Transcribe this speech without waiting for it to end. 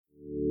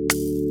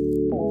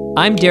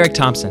I'm Derek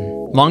Thompson,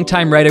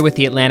 longtime writer with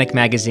The Atlantic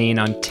magazine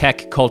on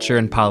tech, culture,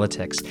 and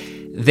politics.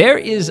 There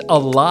is a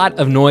lot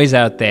of noise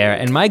out there,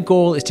 and my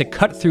goal is to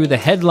cut through the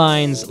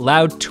headlines,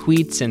 loud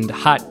tweets, and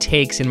hot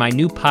takes in my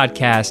new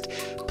podcast,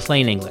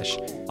 Plain English.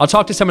 I'll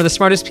talk to some of the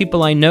smartest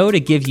people I know to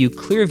give you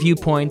clear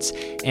viewpoints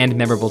and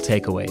memorable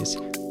takeaways.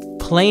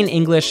 Plain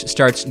English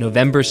starts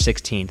November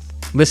 16th.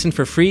 Listen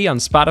for free on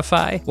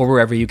Spotify or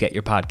wherever you get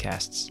your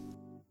podcasts.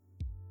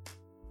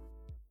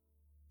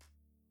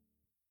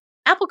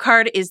 Apple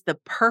Card is the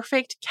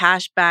perfect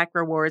cashback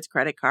rewards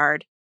credit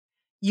card.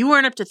 You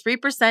earn up to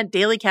 3%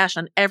 daily cash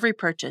on every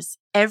purchase,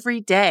 every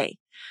day.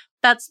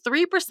 That's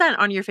 3%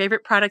 on your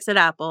favorite products at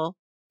Apple,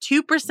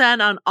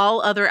 2% on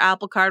all other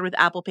Apple Card with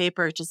Apple Pay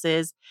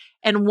purchases,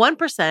 and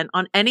 1%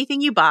 on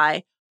anything you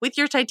buy with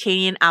your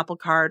titanium Apple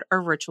Card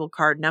or virtual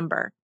card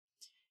number.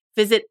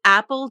 Visit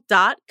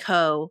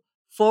apple.co/card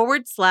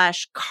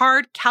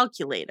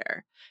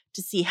calculator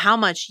to see how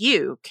much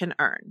you can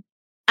earn.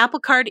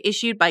 Apple Card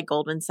issued by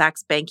Goldman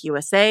Sachs Bank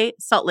USA,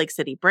 Salt Lake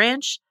City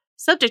branch,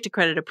 subject to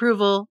credit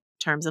approval.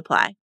 Terms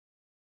apply.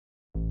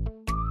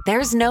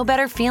 There's no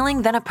better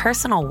feeling than a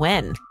personal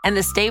win, and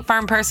the State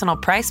Farm Personal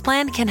Price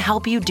Plan can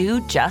help you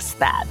do just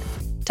that.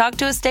 Talk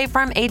to a State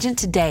Farm agent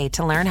today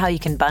to learn how you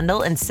can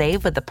bundle and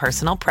save with the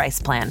Personal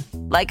Price Plan.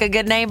 Like a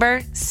good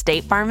neighbor,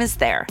 State Farm is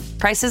there.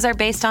 Prices are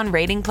based on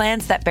rating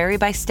plans that vary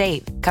by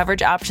state.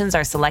 Coverage options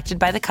are selected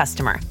by the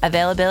customer.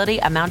 Availability,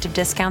 amount of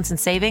discounts and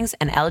savings,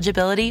 and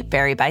eligibility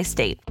vary by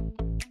state.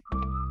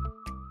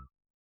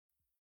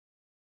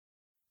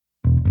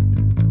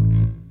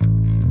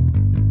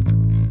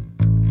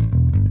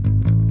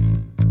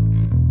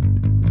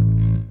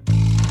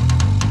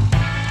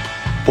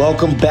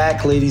 Welcome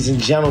back, ladies and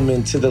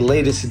gentlemen, to the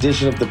latest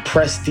edition of the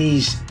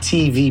Prestige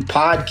TV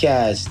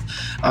podcast.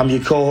 I'm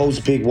your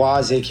co-host, Big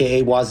Waz,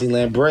 a.k.a. Wazzy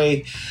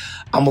Lambre.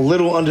 I'm a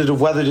little under the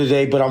weather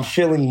today, but I'm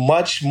feeling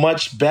much,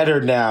 much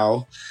better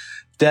now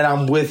that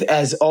I'm with,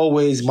 as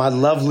always, my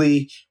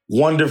lovely,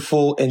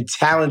 wonderful, and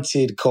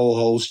talented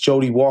co-host,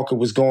 Jody Walker.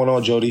 What's going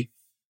on, Jody?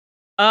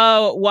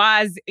 Oh,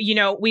 Waz,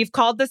 we've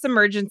called this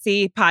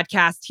emergency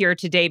podcast here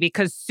today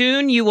because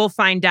soon you will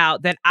find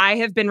out that I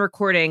have been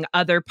recording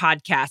other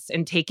podcasts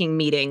and taking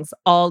meetings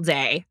all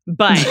day.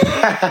 But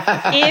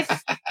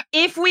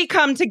if we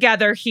come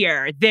together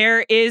here,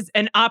 there is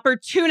an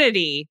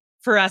opportunity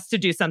for us to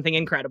do something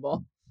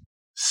incredible.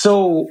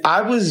 So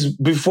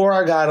before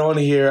I got on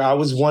here, I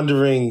was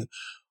wondering,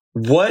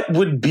 what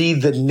would be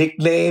the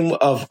nickname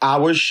of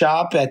our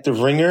shop at The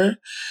Ringer?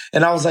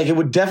 And I was like, it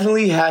would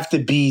definitely have to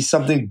be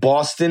something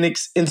Boston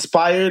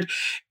inspired.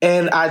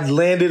 And I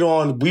landed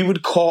on, we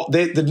would call,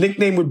 the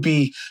nickname would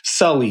be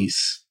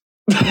Sully's.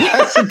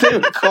 That's what they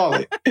would call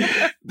it.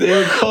 They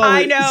would call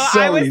I it know. Sully's.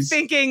 I was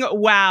thinking,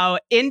 wow,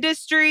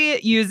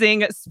 industry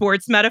using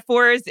sports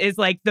metaphors is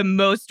like the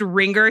most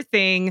Ringer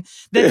thing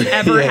that's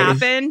ever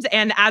happened.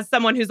 And as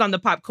someone who's on the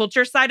pop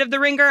culture side of The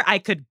Ringer, I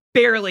could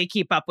barely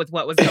keep up with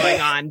what was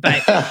going on.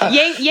 But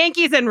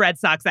Yankees and Red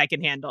Sox I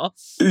can handle.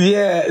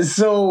 Yeah.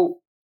 So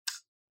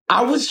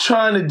I was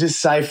trying to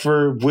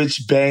decipher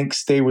which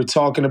banks they were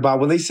talking about.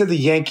 When they said the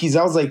Yankees,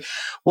 I was like,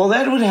 well,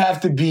 that would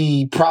have to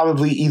be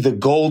probably either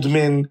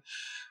Goldman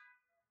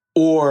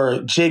or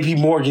JP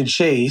Morgan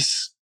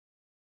Chase.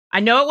 I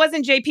know it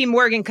wasn't JP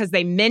Morgan because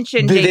they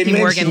mentioned JP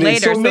Morgan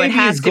later, so it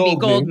has to be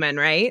Goldman,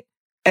 right?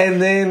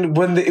 And then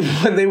when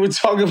they were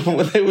talking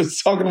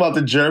about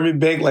the German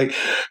bank, like,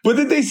 what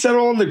did they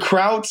settle on the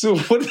Krauts? Or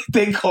what did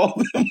they call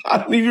them? I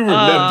don't even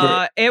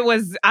remember. It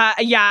was, I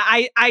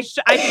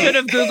should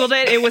have Googled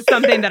it. It was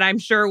something that I'm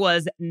sure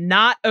was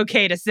not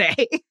okay to say.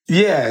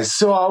 Yeah,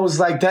 so I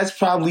was like, that's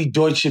probably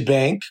Deutsche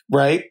Bank,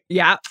 right?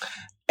 Yeah.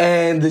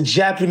 And the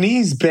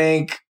Japanese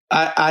bank,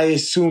 I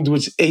assumed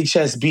was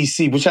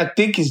HSBC, which I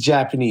think is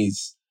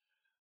Japanese.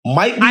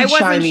 Might be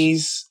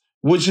Chinese.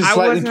 Which is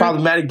slightly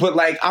problematic, but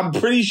I'm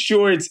pretty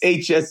sure it's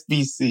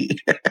HSBC.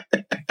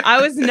 I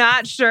was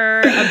not sure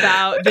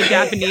about the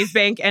Japanese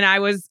bank, and I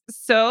was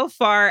so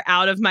far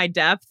out of my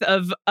depth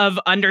of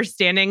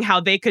understanding how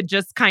they could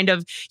just kind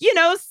of,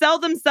 sell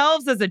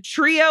themselves as a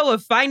trio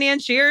of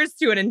financiers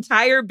to an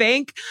entire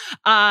bank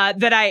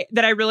that I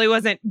really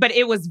wasn't. But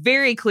it was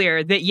very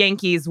clear that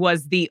Yankees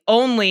was the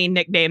only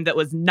nickname that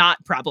was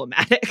not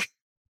problematic.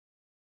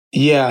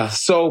 Yeah.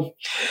 So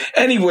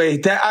anyway,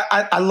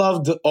 I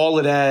loved all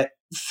of that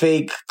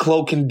fake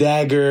cloak and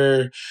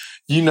dagger.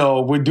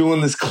 We're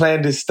doing this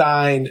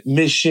clandestine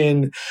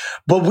mission,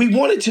 but we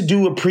wanted to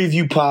do a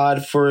preview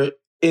pod for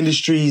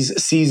Industry's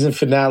season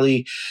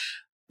finale.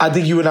 I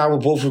think you and I will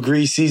both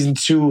agree season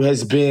 2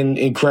 has been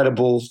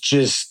incredible.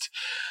 Just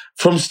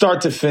from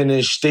start to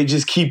finish, they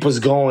just keep us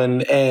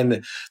going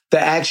and the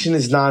action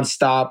is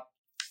nonstop.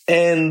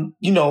 And,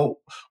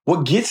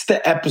 what gets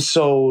the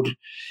episode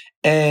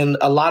and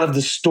a lot of the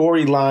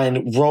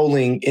storyline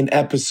rolling in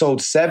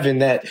episode 7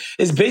 that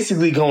is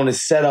basically going to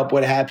set up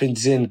what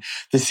happens in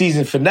the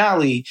season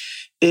finale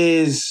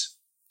is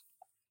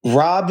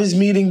Rob is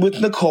meeting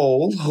with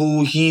Nicole,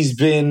 who he's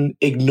been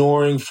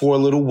ignoring for a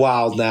little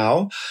while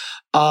now.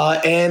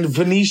 And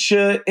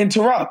Venetia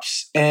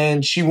interrupts,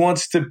 and she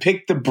wants to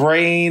pick the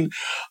brain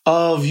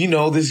of,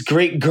 this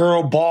great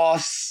girl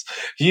boss.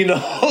 She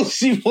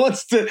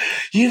wants to,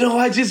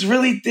 I just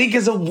really think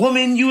as a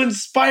woman, you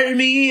inspire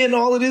me and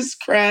all of this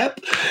crap.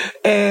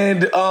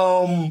 And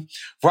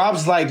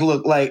Rob's like,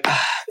 look, like,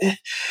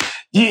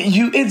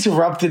 you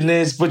interrupted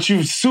this, but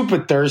you're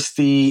super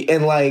thirsty.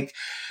 And like,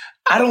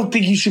 I don't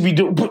think you should be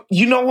doing, but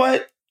you know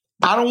what?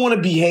 I don't want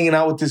to be hanging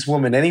out with this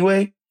woman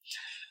anyway.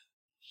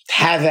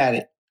 Have at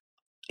it.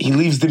 He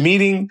leaves the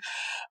meeting.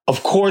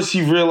 Of course,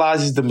 he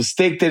realizes the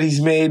mistake that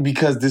he's made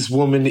because this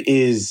woman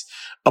is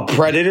a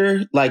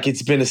predator. Like,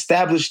 it's been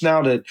established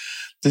now that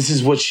this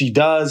is what she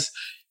does.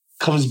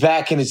 Comes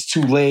back and it's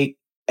too late.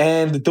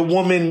 And the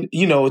woman,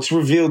 it's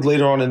revealed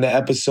later on in the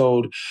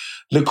episode,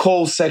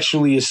 Nicole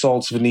sexually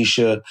assaults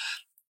Venetia.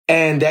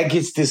 And that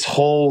gets this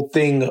whole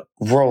thing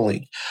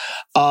rolling.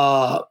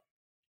 What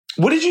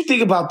did you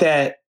think about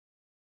that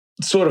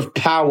sort of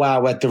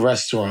powwow at the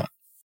restaurant?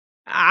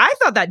 I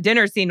thought that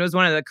dinner scene was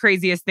one of the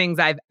craziest things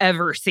I've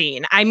ever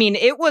seen. I mean,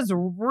 it was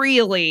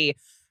really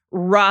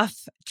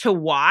rough to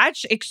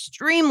watch,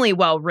 extremely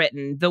well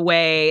written, the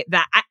way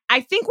that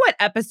I think what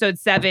episode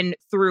 7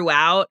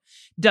 throughout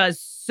does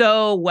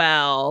so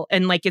well,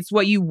 and like it's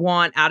what you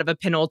want out of a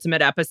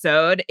penultimate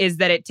episode, is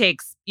that it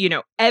takes,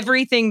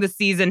 everything the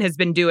season has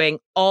been doing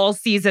all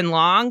season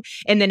long,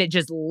 and then it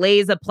just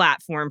lays a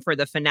platform for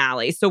the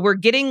finale. So we're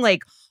getting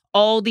like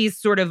all these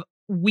sort of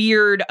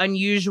weird,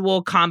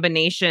 unusual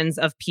combinations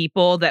of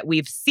people that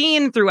we've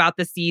seen throughout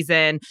the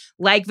season,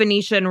 like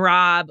Venetia and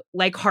Rob,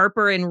 like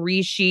Harper and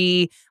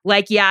Rishi,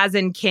 like Yaz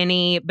and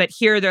Kenny. But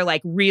here they're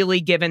like really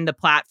given the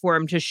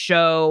platform to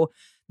show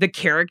the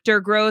character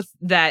growth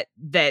that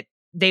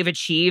they've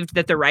achieved,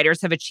 that the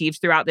writers have achieved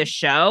throughout this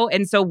show.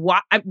 And so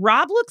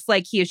Rob looks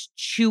like he is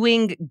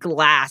chewing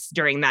glass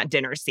during that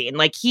dinner scene.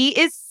 Like, he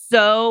is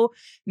so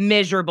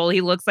miserable.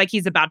 He looks like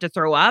he's about to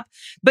throw up.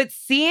 But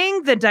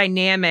seeing the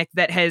dynamic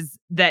that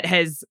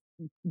has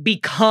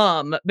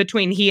become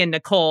between he and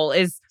Nicole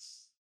is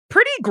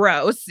pretty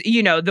gross.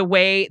 The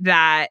way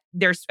that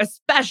there's,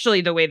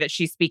 especially the way that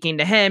she's speaking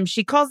to him.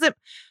 She calls him,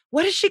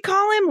 what does she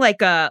call him?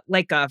 Like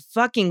a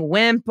fucking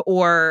wimp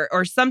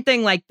or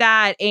something like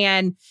that.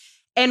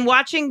 And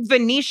watching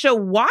Venetia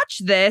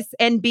watch this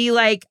and be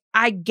like,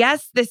 I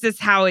guess this is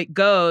how it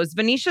goes.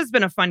 Venetia's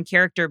been a fun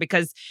character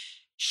because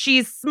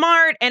she's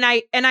smart, and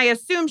I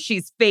assume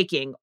she's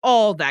faking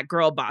all that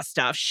girl boss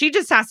stuff. She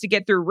just has to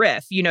get through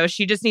Riff.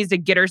 She just needs to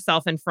get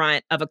herself in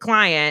front of a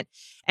client,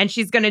 and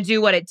she's going to do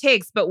what it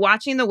takes. But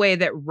watching the way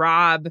that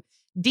Rob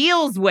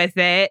deals with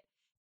it,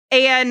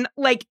 and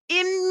like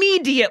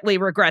immediately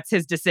regrets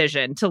his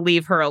decision to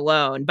leave her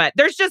alone. But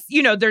there's just,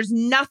 there's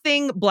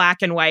nothing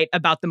black and white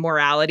about the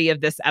morality of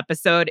this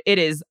episode. It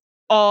is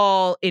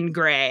all in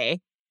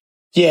gray.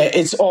 Yeah,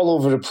 it's all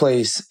over the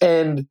place.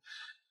 And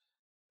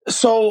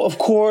so, of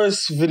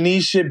course,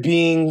 Venetia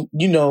being,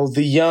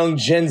 the young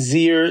Gen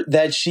Zer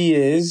that she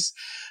is,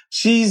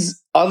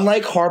 she's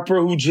unlike Harper,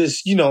 who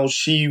just,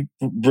 she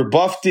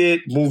rebuffed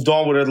it, moved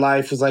on with her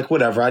life, was like,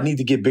 whatever, I need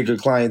to get bigger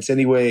clients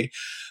anyway.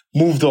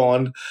 Moved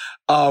on.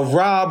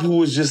 Rob, who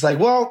was just like,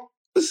 well,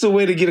 this is a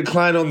way to get a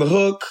client on the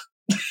hook,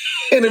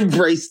 and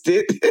embraced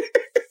it.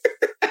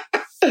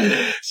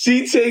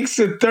 She takes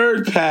a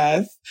third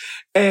path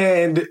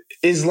and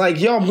is like,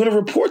 yo, I'm going to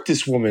report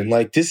this woman.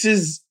 Like, this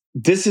is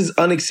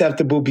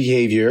unacceptable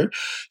behavior.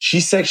 She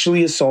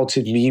sexually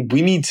assaulted me.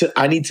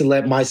 I need to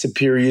let my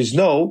superiors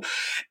know.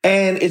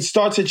 And it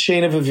starts a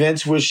chain of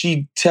events where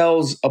she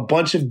tells a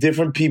bunch of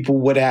different people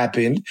what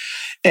happened.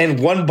 And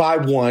one by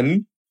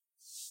one,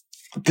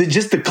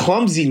 the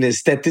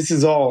clumsiness that this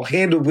is all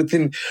handled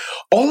within,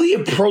 all the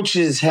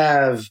approaches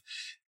have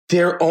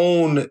their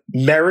own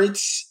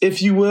merits,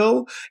 if you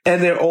will,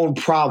 and their own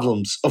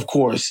problems, of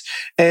course.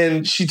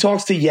 And she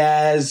talks to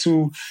Yaz,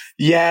 who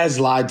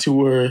Yaz lied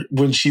to her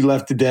when she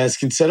left the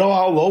desk and said, oh,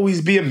 I'll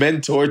always be a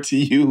mentor to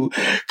you.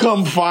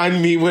 Come find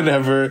me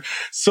whenever.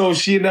 So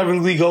she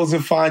inevitably goes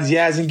and finds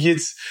Yaz and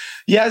gets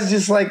Yaz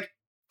just like,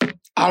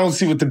 I don't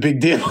see what the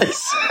big deal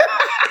is.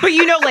 But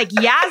like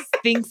Yaz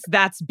thinks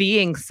that's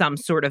being some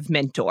sort of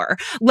mentor.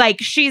 Like,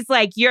 she's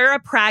like, you're a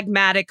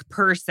pragmatic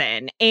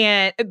person.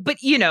 But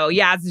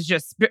Yaz is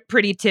just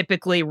pretty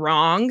typically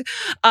wrong.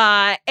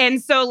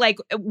 And so like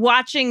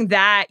watching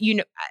that,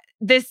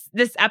 this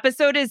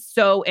episode is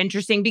so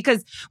interesting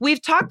because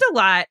we've talked a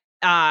lot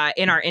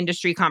in our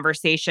industry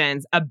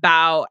conversations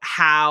about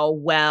how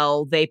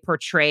well they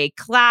portray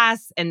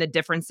class and the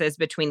differences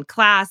between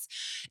class,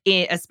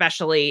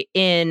 especially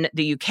in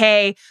the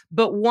UK.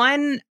 But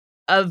one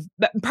of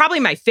probably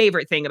my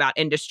favorite thing about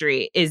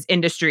Industry is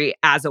Industry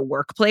as a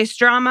workplace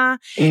drama.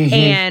 Mm-hmm.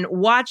 And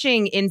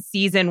watching in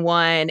season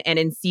 1 and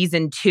in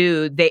season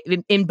 2,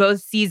 in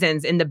both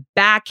seasons, in the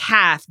back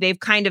half, they've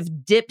kind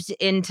of dipped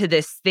into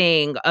this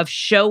thing of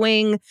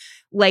showing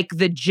like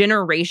the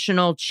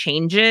generational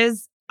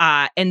changes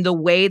and the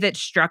way that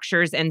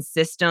structures and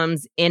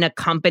systems in a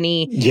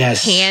company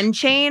Yes. can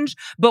change,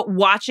 but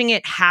watching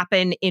it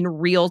happen in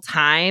real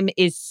time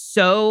is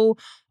so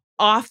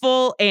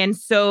awful and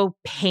so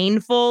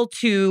painful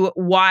to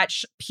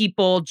watch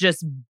people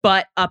just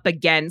butt up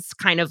against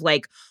kind of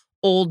like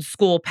old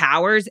school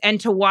powers,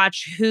 and to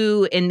watch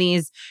who in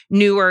these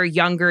newer,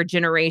 younger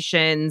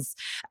generations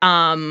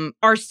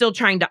are still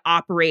trying to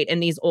operate in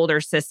these older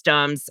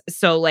systems.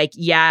 So like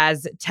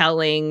Yaz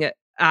telling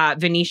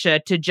Venetia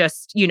to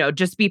just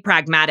be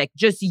pragmatic,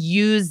 just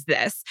use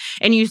this.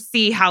 And you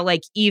see how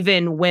like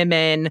even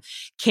women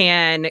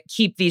can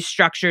keep these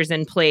structures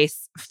in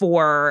place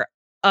for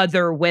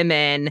other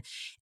women.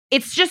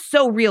 It's just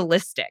so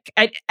realistic.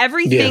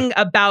 Everything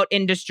about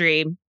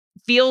industry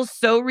feels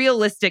so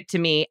realistic to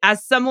me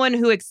as someone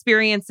who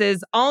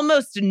experiences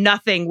almost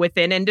nothing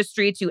within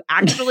industry to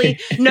actually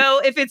know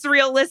if it's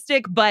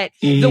realistic. But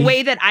the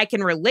way that I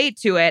can relate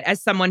to it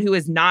as someone who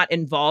is not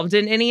involved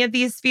in any of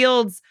these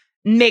fields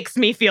makes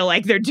me feel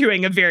like they're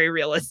doing a very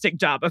realistic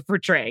job of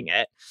portraying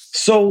it.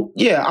 So,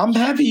 yeah, I'm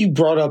happy you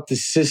brought up the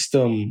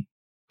system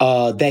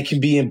that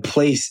can be in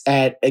place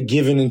at a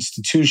given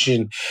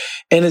institution.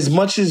 And as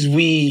much as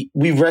we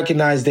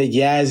recognize that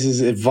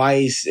Yaz's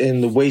advice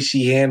and the way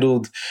she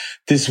handled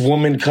this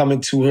woman coming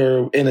to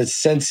her in a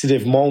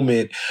sensitive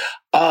moment,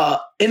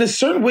 in a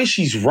certain way,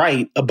 she's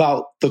right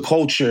about the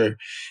culture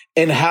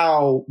and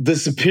how the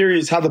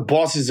superiors, how the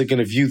bosses are going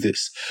to view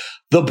this.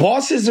 The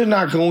bosses are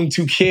not going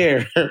to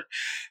care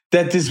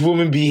that this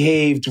woman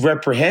behaved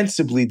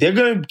reprehensibly. They're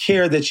going to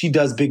care that she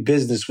does big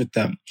business with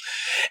them.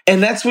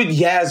 And that's what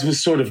Yaz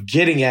was sort of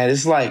getting at.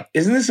 It's like,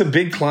 isn't this a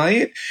big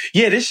client?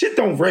 Yeah, this shit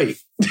don't rate.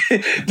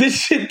 This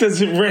shit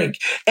doesn't rank.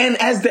 And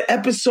as the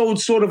episode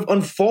sort of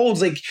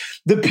unfolds, like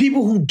the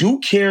people who do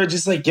care are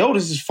just like, yo,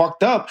 this is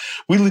fucked up.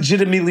 We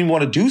legitimately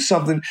want to do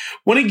something.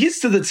 When it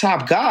gets to the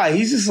top guy,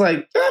 he's just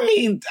like, I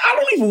mean, I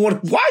don't even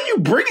want to, why are you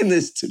bringing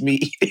this to me?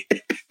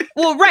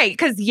 Well, right,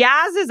 because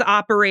Yaz is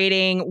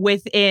operating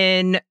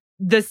within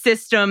the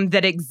system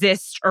that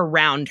exists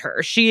around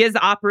her. She is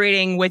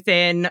operating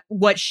within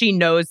what she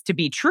knows to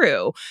be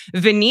true.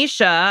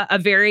 Venetia, a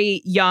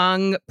very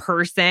young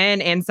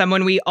person and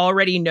someone we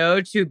already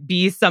know to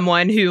be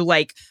someone who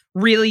like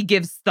really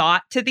gives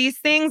thought to these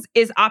things,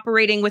 is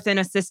operating within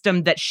a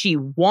system that she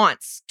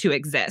wants to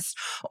exist,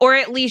 or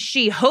at least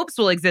she hopes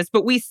will exist.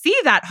 But we see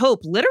that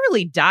hope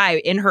literally die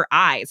in her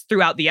eyes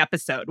throughout the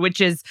episode, which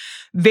is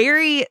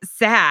very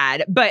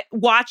sad. But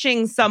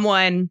watching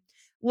someone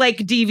like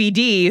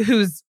DVD,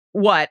 who's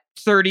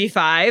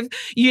 35,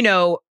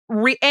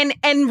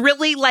 and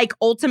really like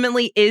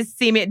ultimately is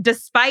seeming,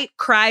 despite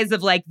cries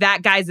of like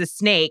that guy's a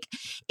snake,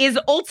 is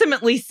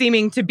ultimately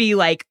seeming to be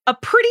like a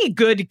pretty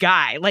good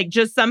guy, like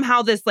just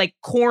somehow this like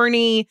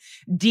corny,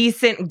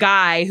 decent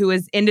guy who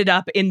has ended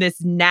up in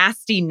this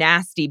nasty,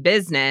 nasty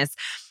business.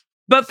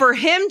 But for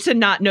him to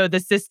not know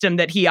the system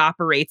that he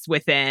operates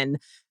within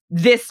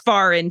this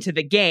far into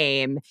the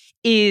game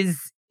is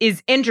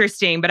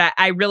interesting, but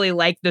I really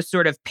like the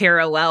sort of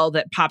parallel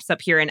that pops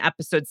up here in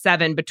episode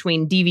 7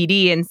 between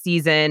DVD in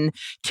season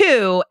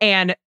 2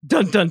 and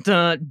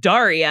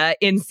Daria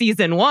in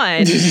season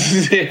 1.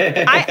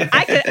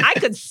 I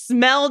could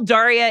smell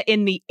Daria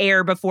in the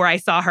air before I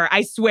saw her.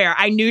 I swear,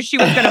 I knew she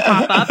was going to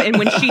pop up, and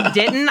when she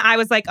didn't, I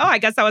was like, oh, I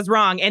guess I was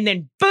wrong. And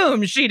then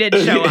boom, she did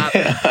show up.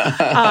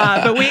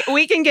 But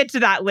we can get to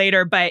that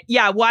later. But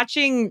yeah,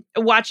 watching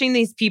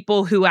these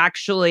people who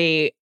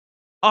actually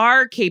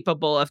are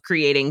capable of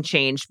creating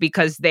change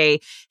because they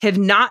have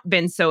not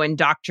been so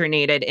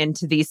indoctrinated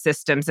into these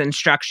systems and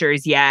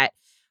structures yet,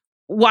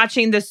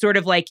 watching this sort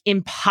of like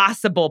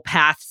impossible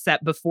path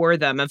set before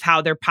them of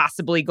how they're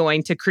possibly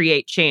going to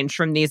create change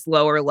from these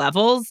lower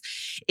levels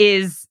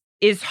is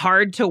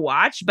hard to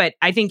watch. But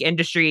I think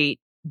industry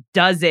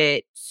does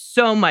it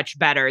so much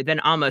better than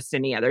almost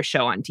any other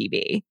show on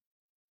TV.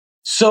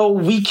 So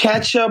we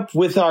catch up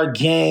with our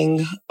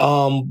gang.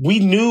 We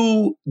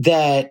knew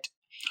that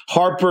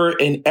Harper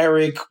and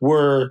Eric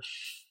were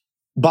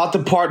about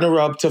to partner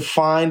up to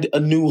find a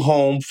new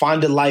home,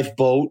 find a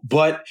lifeboat,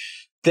 but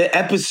the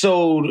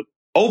episode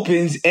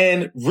opens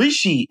and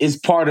Rishi is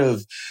part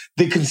of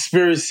the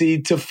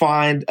conspiracy to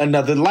find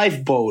another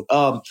lifeboat.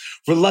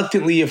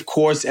 Reluctantly, of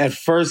course, at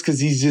first, because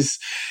he's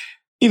just,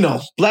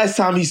 last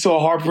time he saw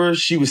Harper,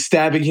 she was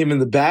stabbing him in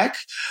the back.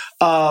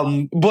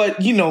 But,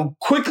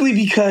 quickly,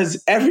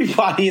 because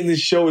everybody in this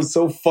show is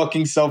so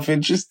fucking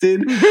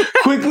self-interested,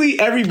 quickly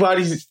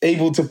everybody's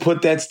able to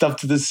put that stuff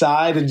to the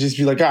side and just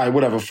be like, all right,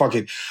 whatever, fuck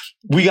it.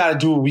 We got to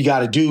do what we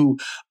got to do.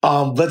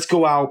 Let's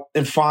go out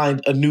and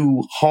find a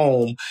new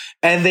home.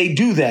 And they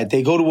do that.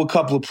 They go to a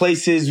couple of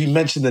places. We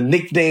mentioned the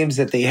nicknames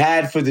that they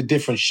had for the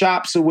different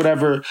shops or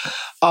whatever.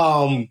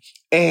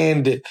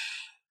 And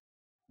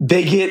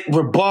they get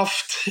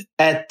rebuffed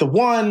at the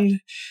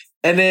one.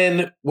 And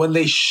then when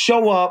they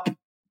show up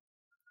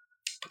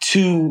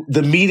to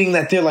the meeting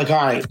that they're like, all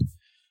right,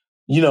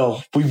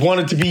 we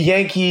want it to be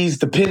Yankees,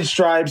 the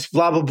pinstripes,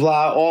 blah, blah,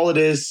 blah, all of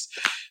this.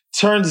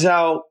 Turns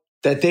out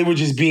that they were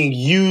just being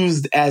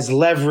used as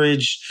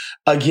leverage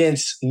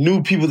against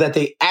new people that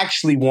they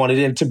actually wanted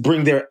and to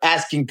bring their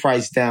asking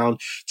price down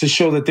to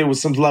show that there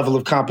was some level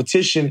of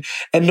competition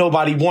and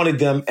nobody wanted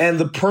them. And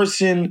the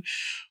person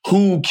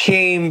who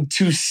came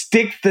to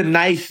stick the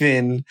knife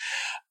in,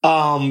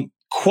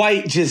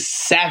 quite just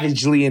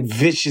savagely and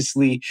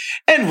viciously,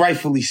 and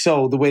rightfully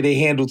so, the way they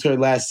handled her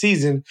last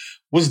season,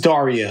 was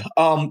Daria.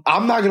 I'm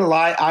not gonna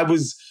lie, I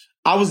was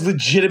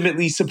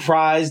legitimately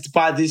surprised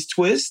by this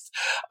twist,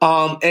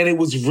 and it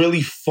was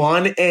really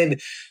fun.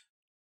 And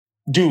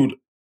dude,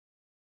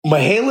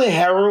 Mahala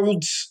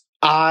Harold's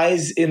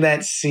eyes in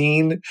that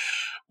scene,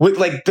 with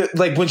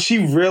like when she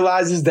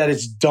realizes that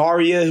it's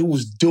Daria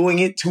who's doing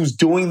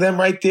them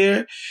right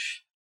there,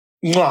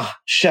 mwah,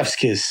 chef's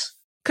kiss.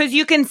 Because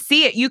you can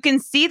see it. You can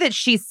see that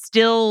she's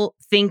still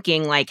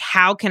thinking, like,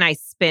 how can I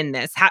spin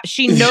this?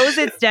 She knows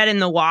it's dead in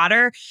the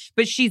water,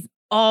 but she's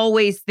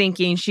always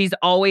thinking, she's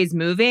always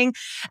moving.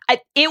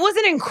 It was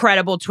an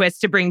incredible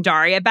twist to bring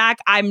Daria back.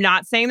 I'm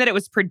not saying that it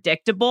was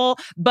predictable,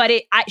 but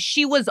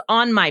she was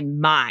on my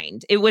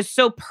mind. It was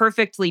so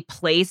perfectly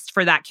placed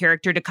for that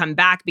character to come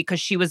back because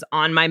she was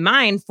on my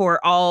mind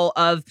for all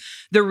of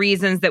the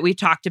reasons that we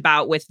talked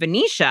about with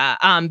Venetia.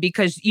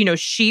 Because,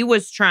 she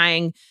was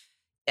trying...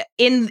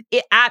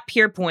 at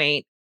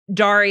Pierpoint,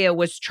 Daria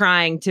was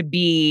trying to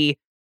be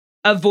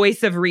a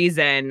voice of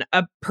reason,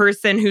 a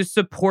person who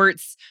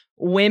supports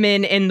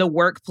women in the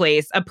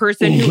workplace, a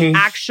person who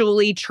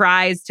actually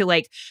tries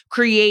to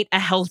create a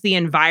healthy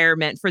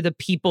environment for the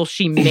people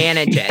she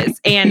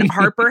manages. And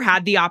Harper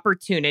had the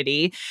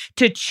opportunity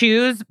to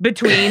choose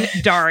between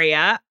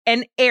Daria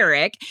and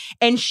Eric,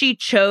 and she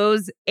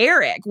chose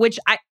Eric, which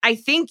I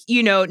think,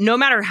 no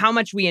matter how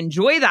much we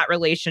enjoy that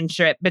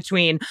relationship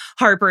between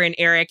Harper and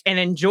Eric and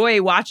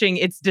enjoy watching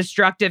its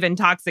destructive and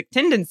toxic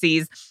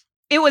tendencies,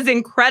 it was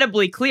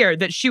incredibly clear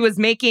that she was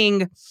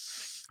making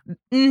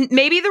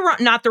maybe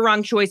not the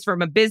wrong choice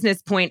from a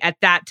business point at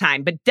that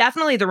time, but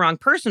definitely the wrong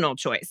personal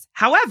choice.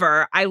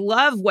 However, I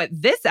love what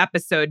this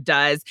episode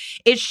does.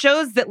 It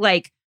shows that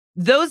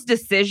those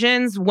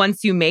decisions,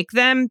 once you make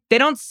them, they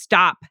don't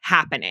stop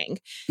happening.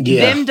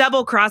 Yeah. Them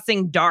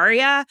double-crossing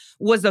Daria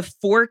was a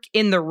fork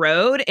in the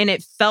road, and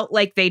it felt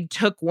like they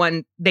took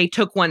one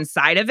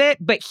side of it.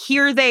 But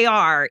here they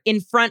are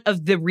in front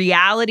of the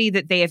reality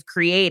that they have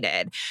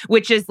created,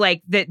 which is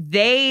that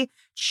they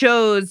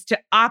chose to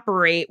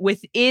operate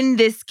within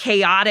this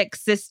chaotic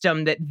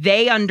system that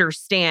they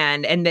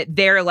understand, and that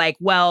they're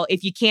well,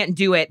 if you can't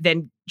do it,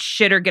 then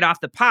shit or get off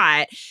the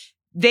pot.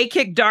 They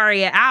kicked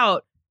Daria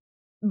out,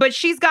 but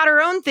she's got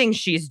her own thing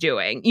she's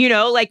doing.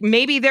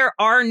 Maybe there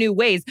are new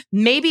ways.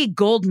 Maybe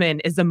Goldman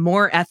is a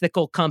more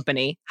ethical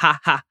company. Ha,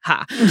 ha,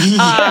 ha.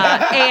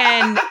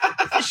 And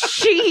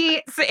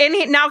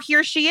now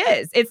here she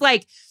is. It's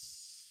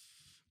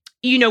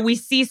we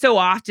see so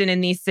often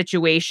in these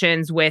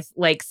situations with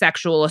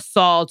sexual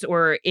assault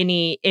or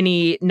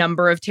any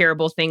number of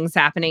terrible things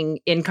happening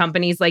in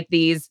companies like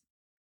these,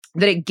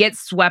 that it gets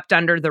swept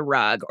under the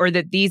rug, or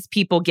that these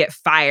people get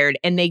fired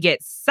and they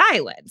get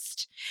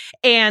silenced.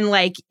 And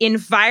in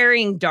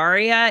firing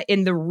Daria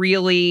in the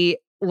really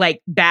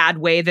bad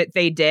way that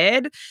they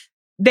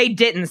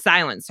didn't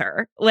silence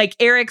her.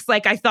 Eric's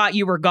I thought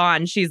you were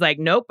gone. She's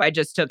nope, I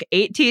just took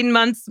 18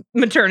 months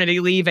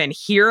maternity leave and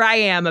here I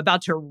am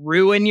about to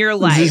ruin your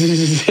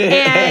life.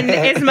 And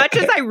as much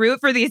as I root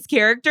for these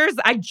characters,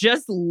 I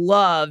just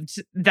loved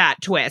that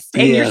twist.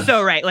 And You're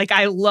so right.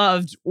 I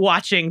loved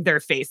watching their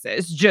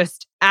faces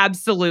just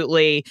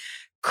absolutely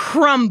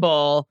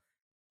crumble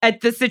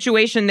at the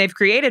situation they've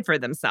created for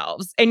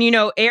themselves. And,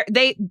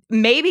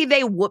 maybe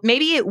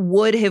it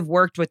would have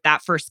worked with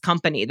that first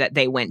company that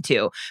they went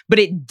to, but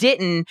it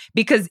didn't,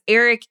 because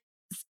Eric's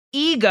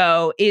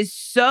ego is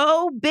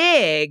so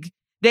big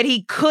that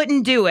he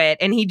couldn't do it.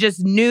 And he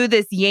just knew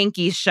this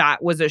Yankees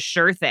shot was a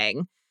sure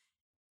thing.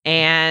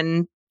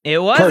 And it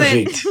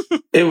wasn't.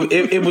 Perfect.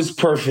 It was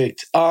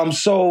perfect.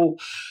 So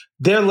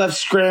they're left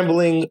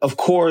scrambling, of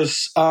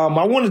course. I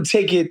want to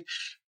take it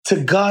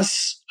to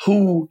Gus,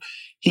 who...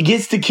 he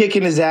gets the kick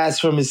in his ass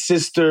from his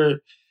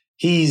sister.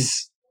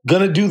 He's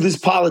going to do this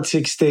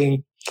politics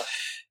thing.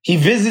 He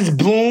visits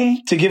Bloom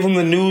to give him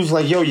the news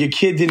yo, your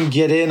kid didn't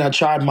get in. I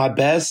tried my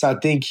best. I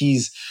think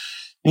he's,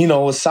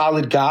 a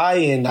solid guy,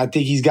 and I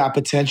think he's got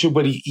potential,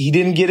 but he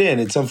didn't get in.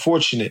 It's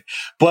unfortunate.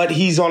 But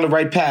he's on the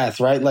right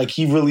path, right?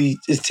 He really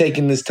is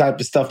taking this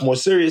type of stuff more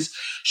serious.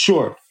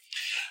 Sure.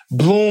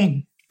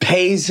 Bloom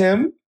pays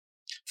him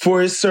for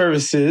his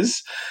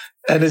services.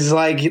 And it's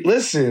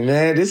listen,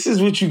 man, this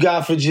is what you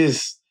got for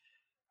just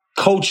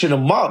coaching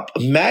them up.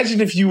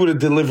 Imagine if you would have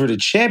delivered a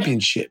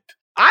championship.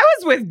 I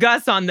was with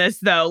Gus on this,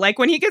 though.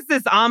 When he gets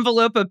this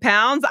envelope of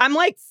pounds, I'm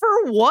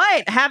for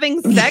what?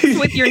 Having sex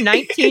with your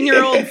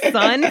 19-year-old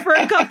son for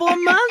a couple of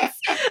months?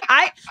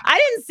 I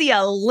didn't see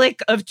a lick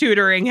of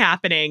tutoring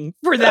happening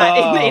for that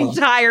in the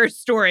entire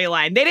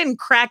storyline. They didn't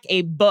crack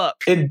a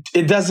book.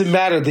 It doesn't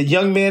matter. The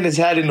young man has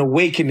had an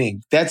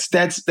awakening. That's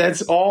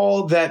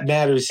all that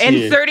matters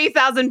here. And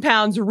 30,000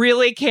 pounds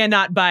really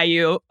cannot buy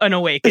you an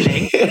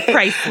awakening.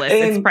 Priceless.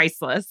 It's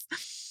priceless.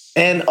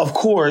 And of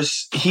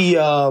course, he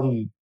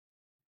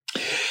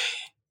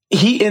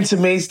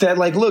intimates that,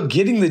 like, look,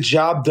 getting the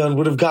job done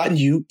would have gotten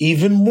you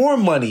even more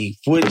money,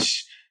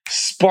 which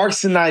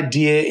sparks an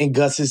idea in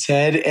Gus's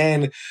head.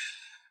 And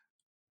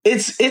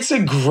it's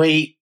a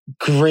great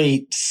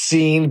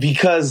scene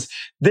because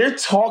they're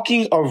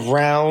talking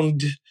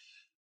around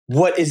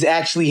what is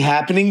actually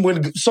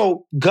happening.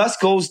 So Gus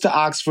goes to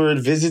Oxford,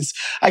 visits,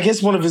 I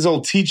guess, one of his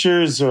old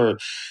teachers or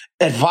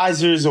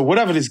advisors or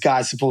whatever this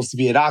guy's supposed to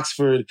be at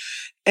Oxford.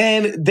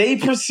 And they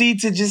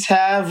proceed to just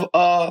have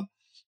a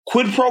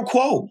quid pro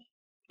quo.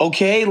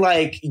 Okay,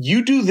 like,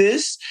 you do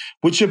this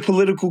with your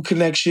political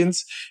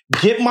connections,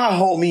 get my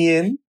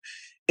homie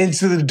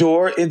into the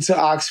door, into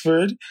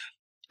Oxford.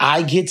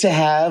 I get to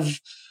have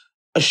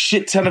a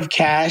shit ton of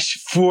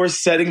cash for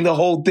setting the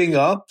whole thing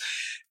up.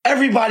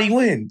 Everybody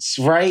wins,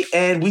 right?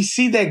 And we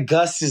see that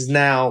Gus is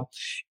now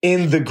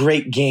in the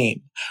great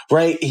game,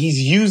 right? He's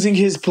using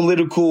his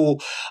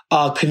political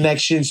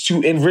connections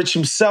to enrich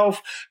himself,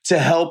 to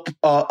help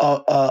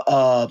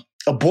a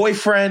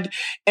boyfriend,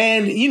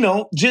 and,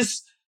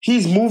 just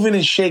he's moving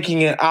and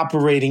shaking and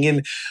operating.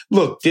 And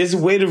look, there's a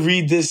way to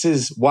read this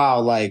as, wow,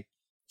 like,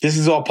 this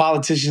is all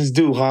politicians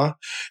do, huh?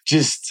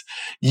 Just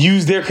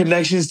use their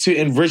connections to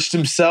enrich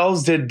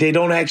themselves. That they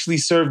don't actually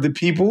serve the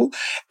people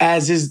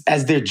as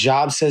their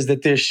job says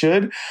that they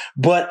should.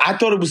 But I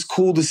thought it was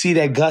cool to see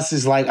that Gus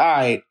is like, all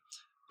right,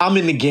 I'm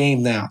in the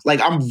game now.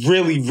 Like, I'm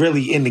really,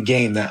 really in the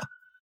game now.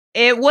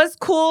 It was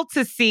cool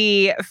to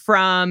see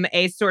from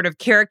a sort of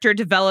character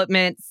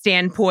development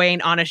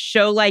standpoint on a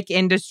show like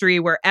Industry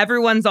where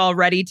everyone's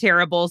already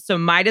terrible, so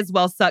might as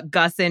well suck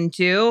Gus in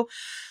too.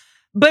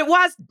 But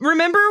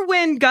remember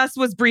when Gus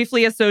was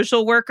briefly a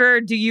social worker?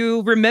 Do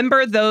you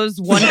remember those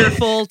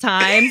wonderful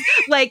times?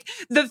 Like,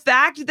 the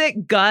fact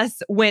that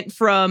Gus went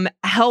from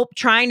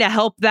trying to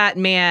help that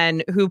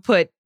man who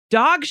put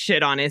dog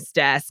shit on his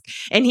desk,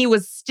 and he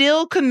was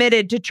still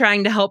committed to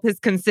trying to help his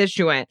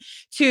constituent,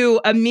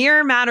 to a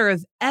mere matter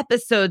of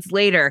episodes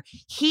later,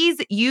 he's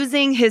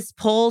using his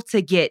pull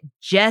to get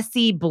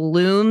Jesse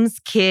Bloom's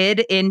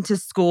kid into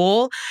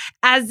school,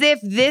 as if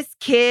this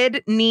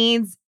kid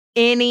needs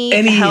any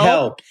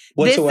help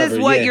whatsoever. This is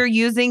what you're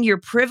using your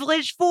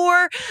privilege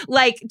for.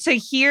 Like, to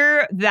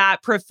hear that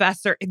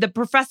the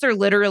professor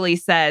literally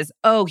says,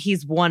 "Oh,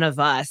 he's one of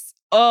us."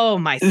 Oh,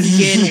 my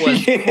skin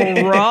was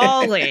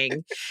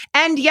crawling.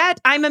 And yet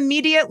I'm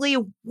immediately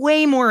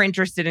way more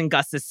interested in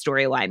Gus's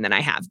storyline than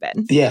I have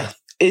been. Yeah.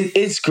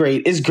 It's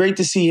great. It's great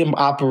to see him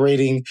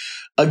operating.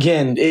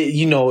 Again,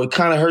 it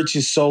kind of hurts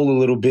your soul a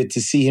little bit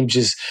to see him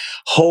just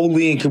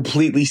wholly and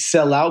completely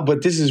sell out.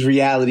 But this is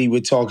reality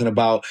we're talking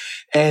about.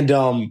 And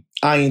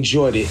I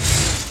enjoyed it.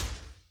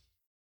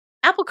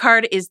 Apple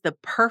Card is the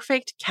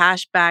perfect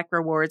cashback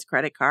rewards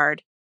credit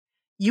card.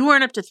 You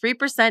earn up to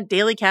 3%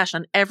 daily cash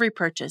on every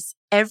purchase,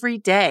 every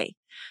day.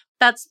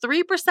 That's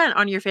 3%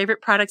 on your favorite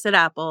products at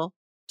Apple,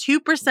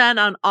 2%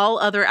 on all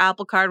other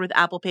Apple Card with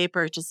Apple Pay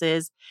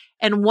purchases,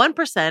 and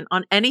 1%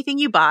 on anything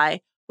you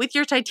buy with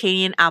your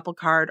titanium Apple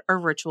Card or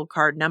virtual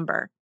card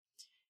number.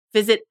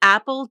 Visit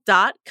apple.co/card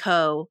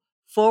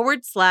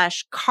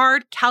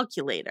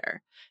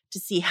calculator to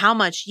see how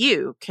much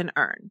you can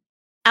earn.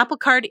 Apple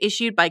Card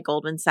issued by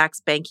Goldman Sachs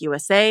Bank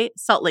USA,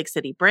 Salt Lake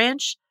City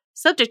branch,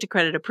 subject to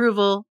credit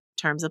approval.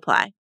 Terms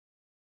apply.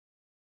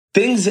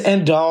 Things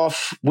end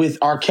off with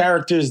our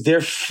characters. They're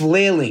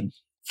flailing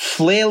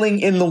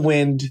in the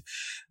wind.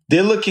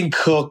 They're looking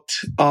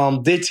cooked.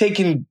 They're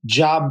taking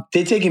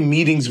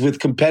meetings with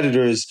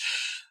competitors.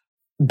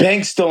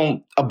 Banks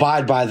don't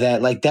abide by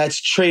that. Like,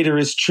 that's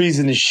traitorous,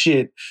 treasonous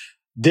shit.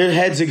 Their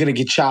heads are going to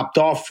get chopped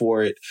off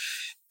for it.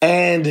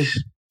 And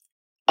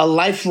a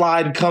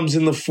lifeline comes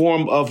in the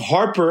form of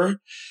Harper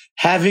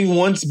having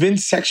once been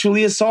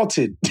sexually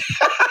assaulted.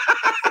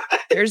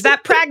 There's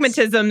that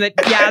pragmatism that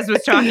Yaz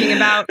was talking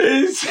about.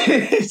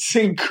 It's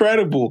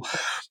incredible.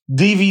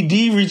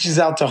 DVD reaches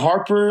out to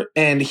Harper,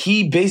 and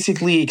he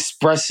basically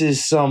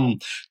expresses some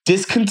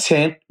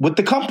discontent with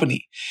the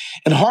company.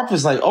 And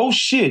Harper's like, oh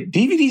shit,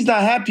 DVD's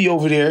not happy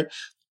over there.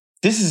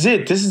 This is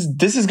it. This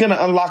is going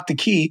to unlock the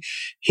key.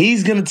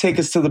 He's going to take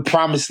us to the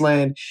promised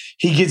land.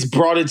 He gets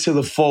brought into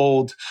the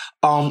fold.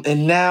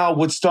 And now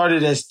what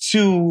started as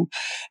 2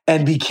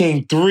 and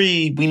became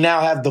 3, we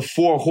now have the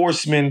 4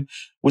 horsemen,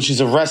 which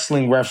is a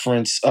wrestling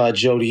reference,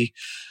 Jody.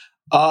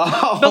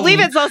 Believe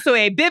it's also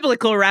a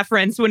biblical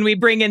reference when we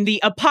bring in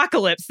the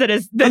apocalypse that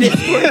is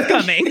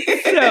forthcoming.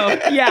 So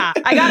yeah,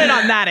 I got it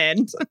on that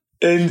end.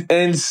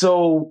 And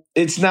so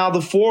it's now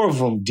the 4 of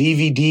them: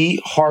 DVD,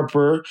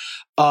 Harper,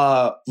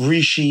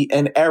 Rishi,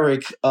 and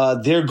Eric.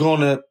 They're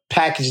going to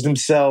package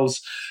themselves.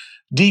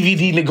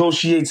 DVD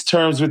negotiates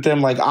terms with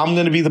them like, I'm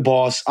going to be the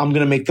boss. I'm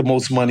going to make the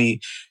most money.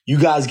 You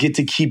guys get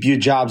to keep your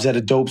jobs at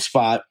a dope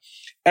spot.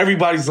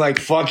 Everybody's like,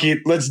 fuck it,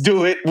 let's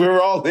do it.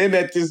 We're all in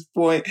at this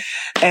point.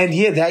 And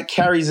yeah, that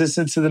carries us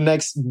into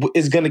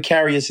is going to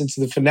carry us into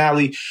the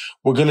finale.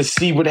 We're going to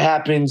see what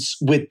happens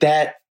with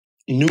that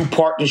new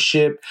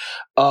partnership.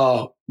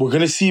 We're going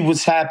to see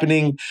what's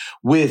happening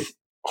with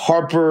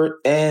Harper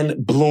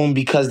and Bloom,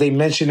 because they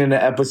mentioned in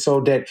the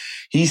episode that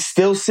he's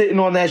still sitting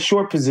on that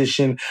short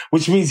position,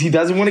 which means he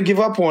doesn't want to give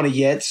up on it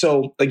yet.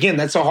 So again,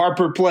 that's a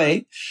Harper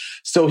play.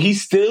 So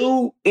he's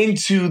still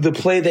into the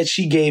play that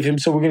she gave him.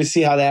 So we're going to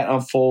see how that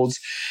unfolds.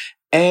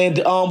 And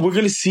we're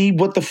going to see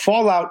what the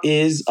fallout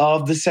is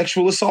of the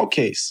sexual assault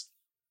case.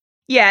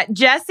 Yeah,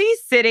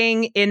 Jesse's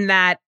sitting in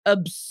that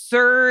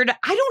absurd,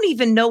 I don't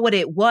even know what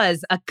it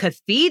was, a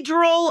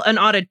cathedral, an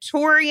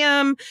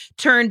auditorium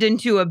turned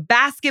into a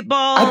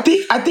basketball. I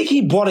think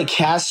he bought a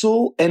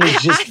castle and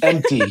it's just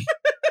empty.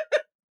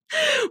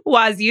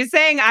 Was you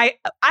saying I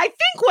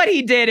think what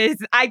he did is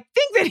I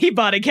think that he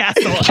bought a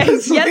castle.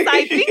 And yes,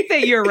 I think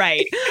that you're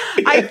right.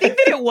 I think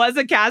that it was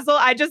a castle.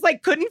 I just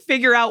couldn't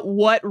figure out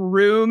what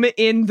room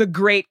in the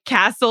great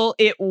castle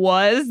it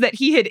was that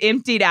he had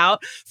emptied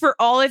out for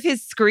all of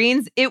his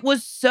screens. It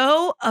was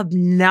so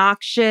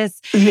obnoxious.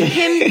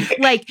 Him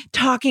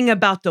talking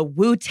about the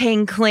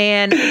Wu-Tang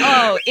Clan.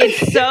 Oh,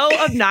 it's so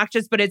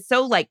obnoxious, but it's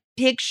so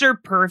picture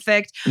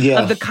perfect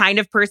of the kind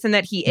of person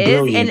that he is.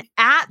 Brilliant. And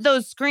at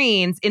those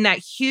screens in that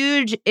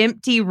huge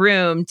empty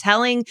room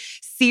telling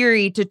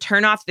Siri to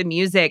turn off the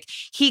music,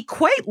 he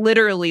quite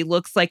literally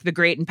looks like the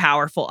great and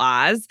powerful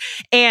Oz.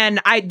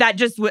 And I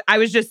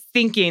was just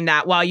thinking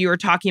that while you were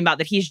talking about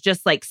that, he's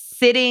just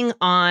sitting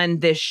on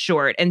this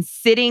short and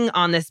sitting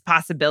on this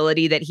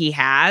possibility that he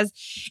has.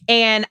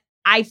 And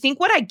I think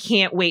what I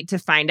can't wait to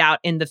find out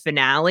in the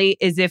finale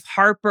is if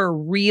Harper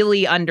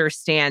really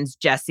understands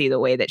Jesse the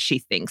way that she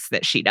thinks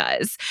that she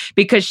does.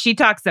 Because she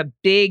talks a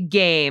big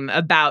game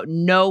about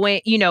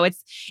knowing,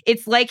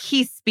 it's like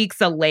he speaks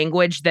a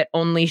language that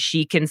only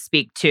she can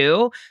speak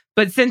too.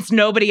 But since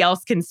nobody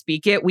else can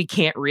speak it, we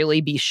can't really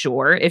be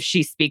sure if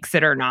she speaks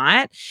it or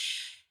not.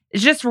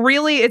 It's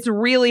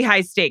really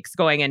high stakes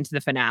going into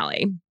the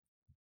finale.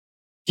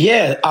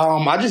 Yeah,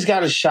 I just got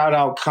to shout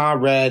out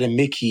Conrad and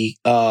Mickey.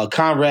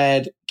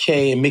 Conrad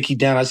K and Mickey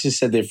Down. I just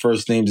said their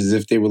first names as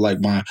if they were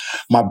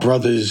my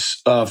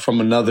brothers from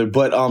another.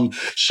 But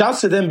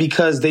shouts to them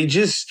because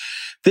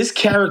this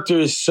character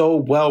is so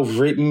well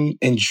written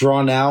and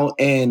drawn out,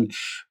 and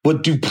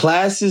what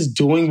Duplass is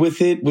doing with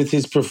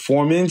his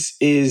performance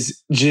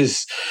is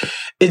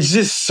it's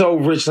just so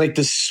rich. The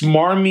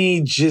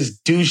smarmy,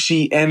 just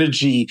douchey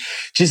energy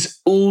just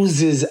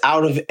oozes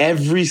out of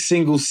every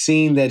single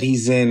scene that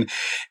he's in,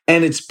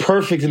 and it's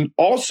perfect. And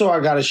also, I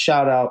got to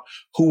shout out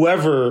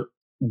whoever's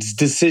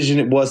decision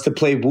it was to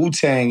play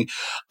Wu-Tang,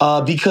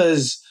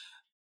 because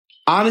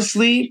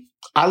honestly,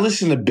 I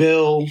listen to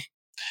Bill.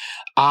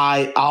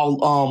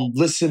 I'll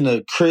listen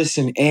to Chris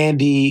and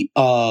Andy.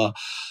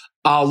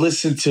 I'll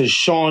listen to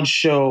Sean's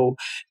show,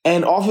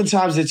 and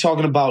oftentimes they're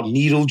talking about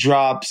needle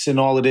drops and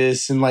all of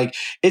this, and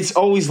it's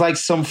always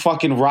some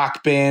fucking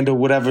rock band or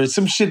whatever,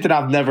 some shit that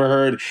I've never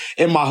heard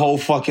in my whole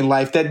fucking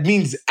life that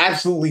means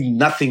absolutely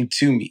nothing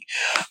to me.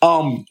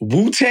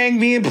 Wu-Tang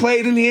being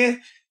played in here,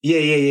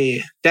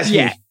 yeah, that's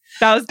me.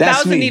 That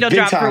was me. a needle Big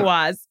drop time. for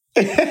Waz.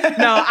 No,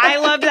 I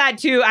love that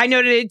too. I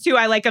noted it too.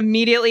 I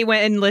immediately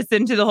went and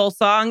listened to the whole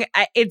song.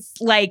 It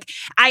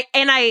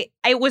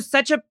was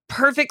such a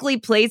perfectly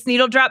placed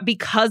needle drop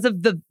because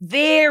of the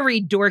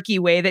very dorky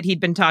way that he'd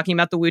been talking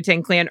about the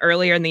Wu-Tang Clan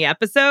earlier in the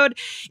episode.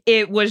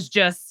 It was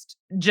just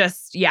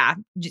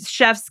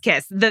chef's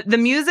kiss. The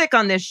music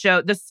on this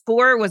show, the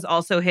score was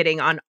also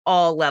hitting on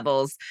all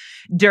levels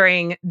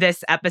during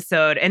this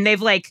episode, and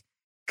they've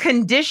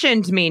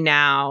conditioned me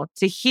now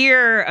to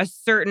hear a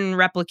certain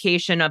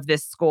replication of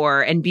this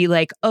score and be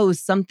oh,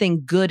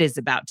 something good is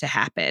about to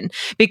happen,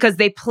 because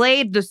they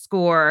played the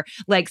score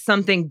like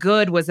something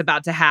good was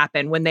about to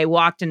happen when they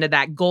walked into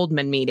that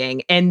Goldman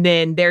meeting, and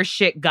then their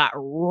shit got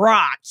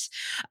rocked,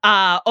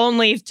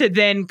 only to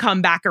then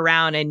come back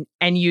around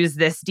and use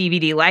this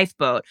DVD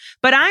lifeboat.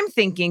 But I'm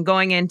thinking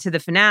going into the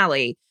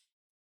finale,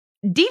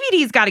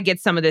 DVD's got to get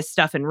some of this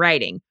stuff in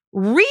writing.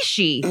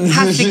 Rishi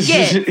has to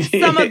get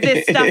some of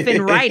this stuff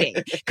in writing,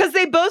 because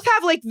they both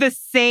have the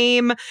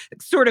same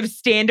sort of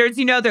standards.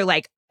 They're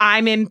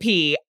I'm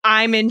MP,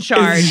 I'm in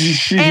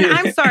charge. And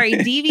I'm sorry,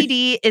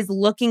 DVD is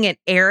looking at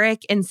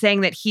Eric and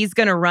saying that he's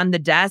going to run the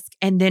desk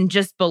and then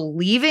just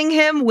believing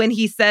him when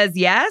he says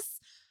yes.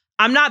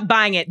 I'm not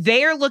buying it.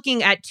 They are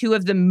looking at two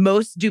of the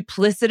most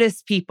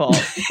duplicitous people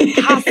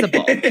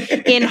possible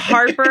in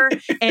Harper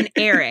and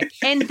Eric,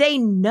 and they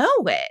know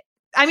it.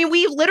 I mean,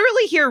 we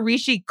literally hear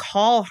Rishi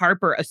call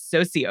Harper a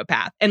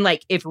sociopath. And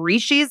if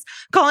Rishi's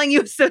calling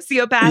you a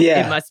sociopath,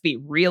 It must be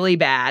really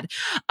bad.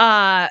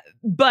 And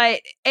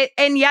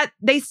yet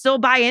they still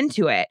buy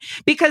into it.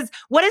 Because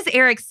what does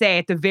Eric say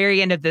at the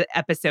very end of the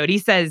episode? He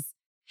says,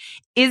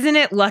 "Isn't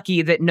it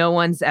lucky that no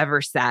one's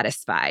ever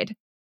satisfied?"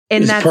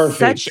 And that's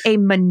perfect. Such a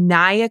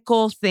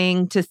maniacal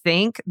thing to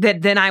think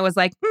that then I was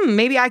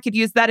maybe I could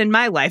use that in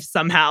my life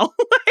somehow.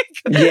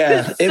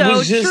 Yeah, it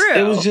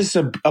was just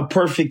a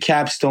perfect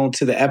capstone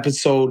to the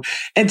episode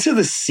and to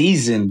the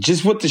season.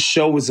 Just what the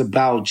show was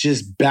about,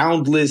 just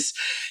boundless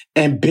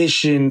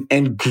ambition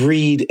and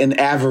greed and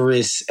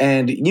avarice.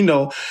 And,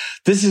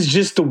 this is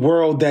just the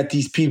world that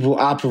these people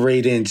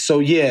operate in. So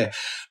yeah,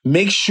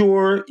 make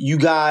sure you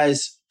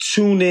guys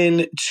tune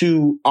in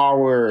to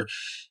our...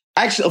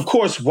 Actually, of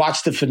course,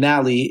 watch the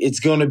finale. It's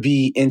going to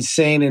be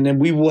insane. And then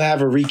we will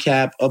have a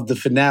recap of the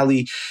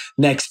finale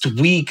next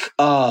week.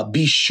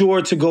 Be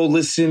sure to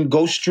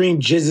go stream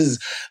Jizz's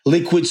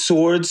Liquid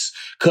Swords,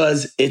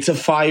 because it's a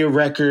fire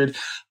record.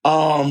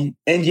 And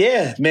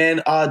yeah,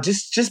 man,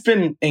 just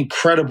been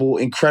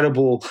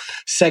incredible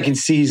second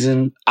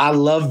season. I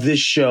love this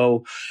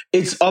show.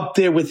 It's up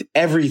there with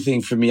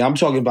everything for me. I'm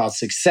talking about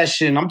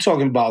Succession. I'm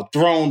talking about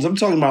Thrones. I'm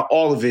talking about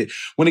all of it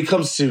when it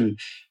comes to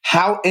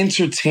how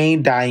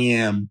entertained I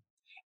am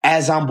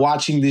as I'm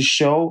watching this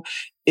show.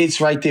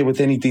 It's right there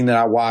with anything that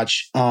I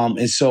watch.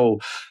 And so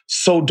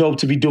dope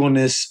to be doing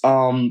this.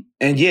 And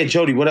yeah,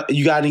 Jody, what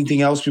you got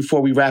anything else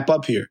before we wrap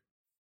up here?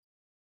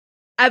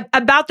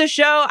 About the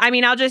show, I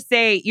mean, I'll just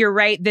say you're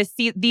right.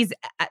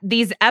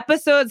 These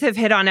episodes have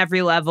hit on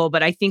every level,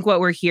 but I think what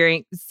we're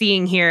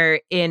seeing here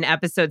in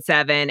episode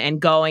 7 and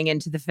going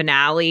into the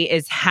finale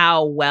is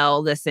how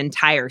well this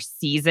entire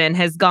season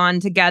has gone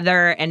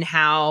together, and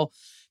how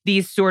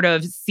these sort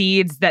of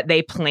seeds that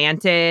they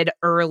planted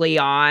early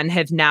on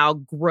have now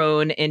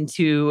grown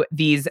into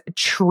these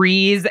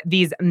trees,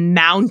 these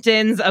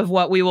mountains of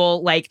what we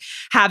will like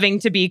having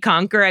to be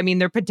conquer. I mean,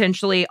 they're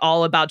potentially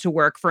all about to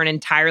work for an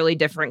entirely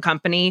different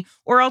company,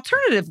 or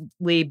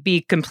alternatively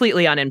be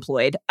completely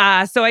unemployed.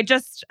 So I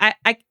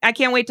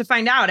can't wait to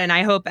find out. And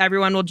I hope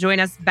everyone will join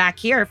us back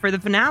here for the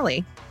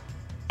finale.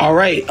 All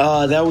right,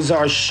 that was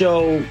our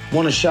show.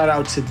 Want to shout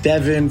out to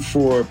Devin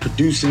for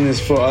producing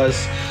this for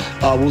us.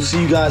 We'll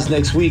see you guys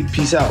next week.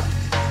 Peace out.